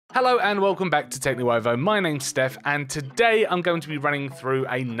Hello and welcome back to TechNuovo. My name's Steph and today I'm going to be running through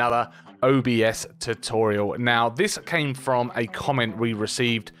another OBS tutorial. Now this came from a comment we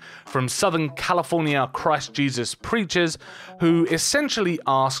received from Southern California Christ Jesus Preachers, who essentially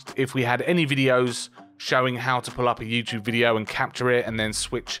asked if we had any videos showing how to pull up a YouTube video and capture it and then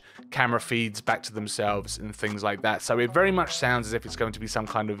switch camera feeds back to themselves and things like that. So it very much sounds as if it's going to be some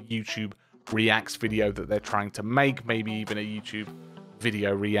kind of YouTube Reacts video that they're trying to make, maybe even a YouTube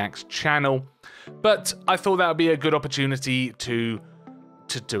video reacts channel, but I thought that would be a good opportunity to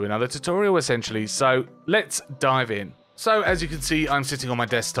do another tutorial essentially. So let's dive in. So as you can see, I'm sitting on my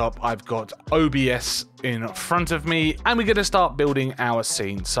desktop. I've got OBS in front of me and we're going to start building our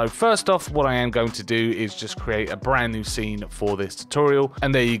scene. So first off, what I am going to do is just create a brand new scene for this tutorial,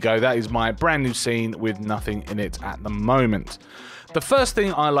 and there you go. That is my brand new scene with nothing in it at the moment. The first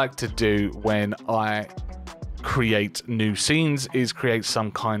thing I like to do when I create new scenes is create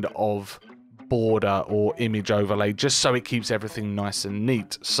some kind of border or image overlay just so it keeps everything nice and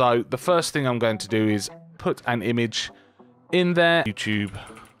neat. So the first thing I'm going to do is put an image in there, YouTube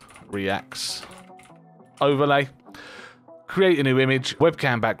Reacts overlay, create a new image,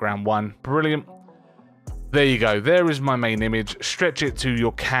 webcam background 1, brilliant. There you go, there is my main image. Stretch it to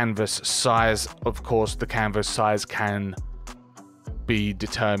your canvas size. Of course, the canvas size can be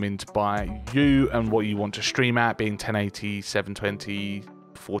determined by you and what you want to stream at, being 1080, 720,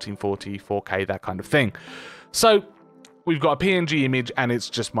 1440, 4K, that kind of thing. So we've got a PNG image and it's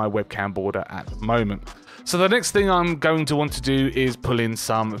just my webcam border at the moment. So the next thing I'm going to want to do is pull in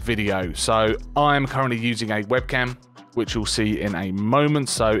some video. So I'm currently using a webcam, which you'll see in a moment.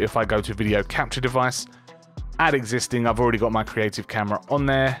 So if I go to video capture device, add existing, I've already got my creative camera on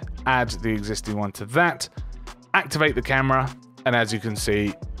there, add the existing one to that, activate the camera. And as you can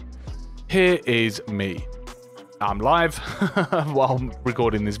see, here is me. I'm live while I'm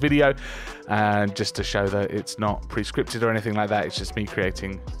recording this video, and just to show that it's not pre-scripted or anything like that, it's just me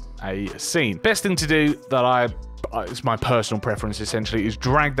creating a scene. Best thing to do that it's my personal preference essentially, is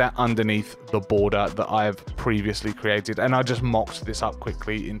drag that underneath the border that I've previously created. And I just mocked this up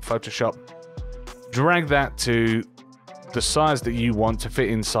quickly in Photoshop. Drag that to the size that you want to fit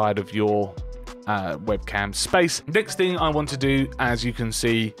inside of your webcam space. Next thing I want to do, as you can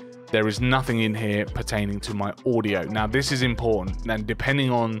see, there is nothing in here pertaining to my audio. Now this is important, and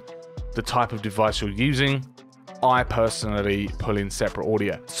depending on the type of device you're using, I personally pull in separate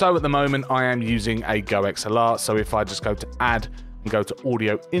audio. So at the moment I am using a Go XLR, so if I just go to add and go to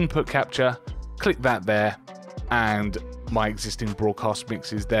audio input capture, click that there, and my existing broadcast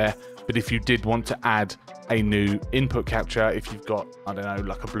mix is there. But if you did want to add a new input capture, if you've got, I don't know,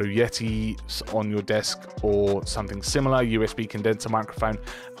 like a Blue Yeti on your desk or something similar, USB condenser microphone,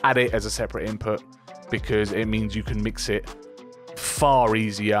 add it as a separate input, because it means you can mix it far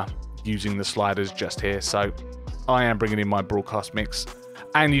easier using the sliders just here. So I am bringing in my broadcast mix,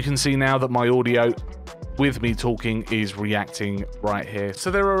 and you can see now that my audio with me talking is reacting right here. So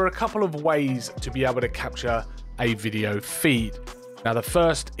there are a couple of ways to be able to capture a video feed. Now the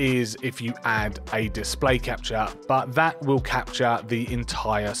first is if you add a display capture, but that will capture the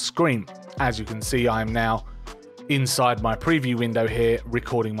entire screen. As you can see, I am now inside my preview window here,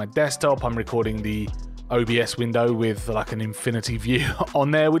 recording my desktop. I'm recording the OBS window with like an infinity view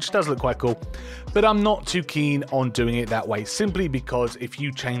on there, which does look quite cool, but I'm not too keen on doing it that way, simply because if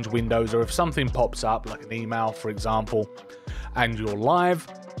you change windows or if something pops up, like an email, for example, and you're live,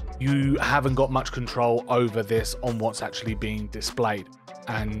 you haven't got much control over this on what's actually being displayed.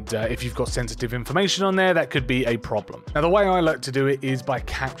 And if you've got sensitive information on there, that could be a problem. Now, the way I like to do it is by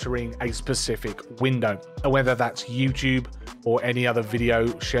capturing a specific window, whether that's YouTube or any other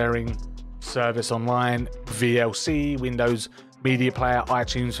video sharing service online, VLC, Windows Media Player,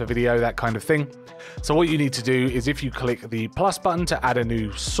 iTunes for video, that kind of thing. So what you need to do is, if you click the plus button to add a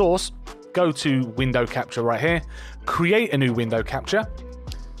new source, go to window capture right here, create a new window capture,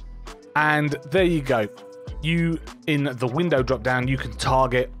 and there you go. You, in the window drop down, you can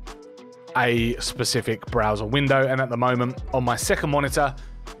target a specific browser window. And at the moment on my second monitor,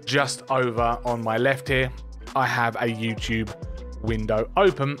 just over on my left here, I have a YouTube window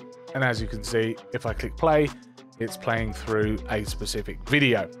open. And as you can see, if I click play, it's playing through a specific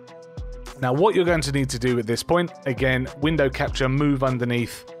video. Now what you're going to need to do at this point, again, window capture, move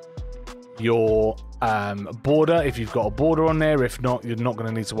underneath your border if you've got a border on there. If not, you're not going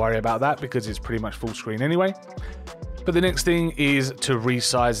to need to worry about that because it's pretty much full screen anyway. But the next thing is to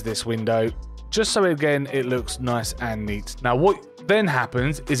resize this window just so again it looks nice and neat. Now what then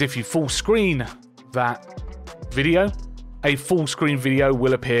happens is, if you full screen that video, a full screen video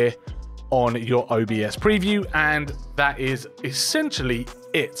will appear on your OBS preview, and that is essentially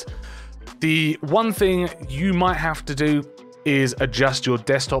it. The one thing you might have to do is adjust your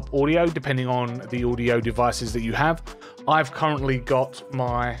desktop audio depending on the audio devices that you have. I've currently got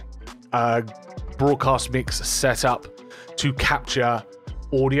my broadcast mix set up to capture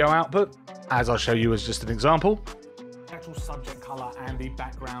audio output, as I'll show you as just an example. Actual subject color and the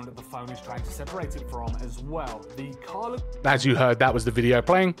background that the phone is trying to separate it from as well. The color, as you heard, that was the video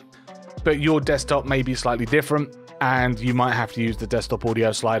playing, but your desktop may be slightly different and you might have to use the desktop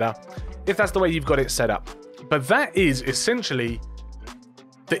audio slider if that's the way you've got it set up. But that is essentially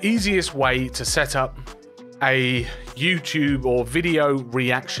the easiest way to set up a YouTube or video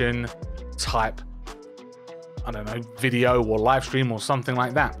reaction type, I don't know, video or live stream or something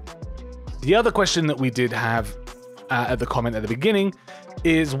like that. The other question that we did have at the comment at the beginning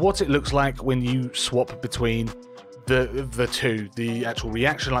is what it looks like when you swap between the two, the actual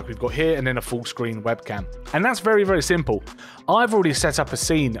reaction like we've got here and then a full screen webcam. And that's very, very simple. I've already set up a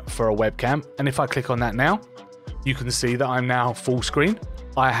scene for a webcam, and if I click on that now, you can see that I'm now full screen.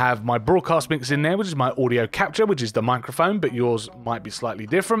 I have my broadcast mix in there, which is my audio capture, which is the microphone, but yours might be slightly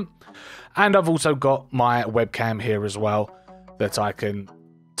different. And I've also got my webcam here as well that I can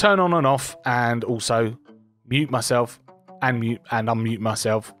turn on and off, and also mute myself and mute and unmute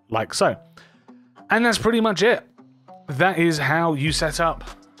myself like so. And that's pretty much it. That is how you set up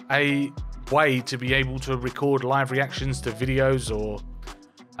a way to be able to record live reactions to videos, or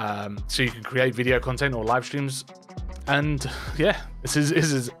so you can create video content or live streams. And yeah, this is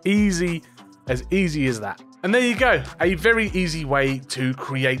as easy as that. And there you go, a very easy way to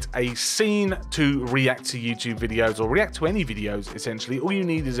create a scene to react to YouTube videos or react to any videos. Essentially, all you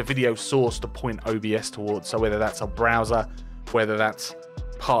need is a video source to point OBS towards. So whether that's a browser, whether that's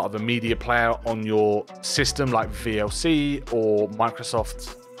part of a media player on your system like VLC or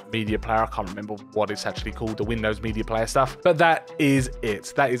Microsoft media player, I can't remember what it's actually called, the Windows media player stuff, but that is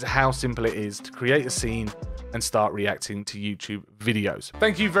it. That is how simple it is to create a scene and start reacting to YouTube videos.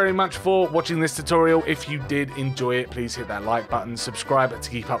 Thank you very much for watching this tutorial. If you did enjoy it, please hit that like button, subscribe to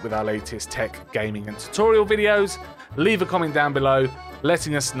keep up with our latest tech, gaming and tutorial videos. Leave a comment down below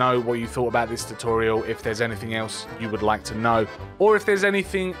letting us know what you thought about this tutorial, if there's anything else you would like to know, or if there's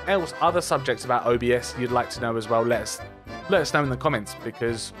anything else, other subjects about OBS you'd like to know as well. Let us know in the comments,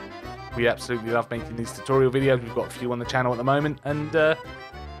 because we absolutely love making these tutorial videos. We've got a few on the channel at the moment,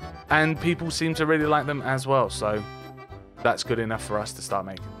 and people seem to really like them as well, so that's good enough for us to start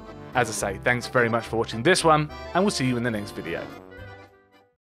making. As I say, thanks very much for watching this one, and we'll see you in the next video.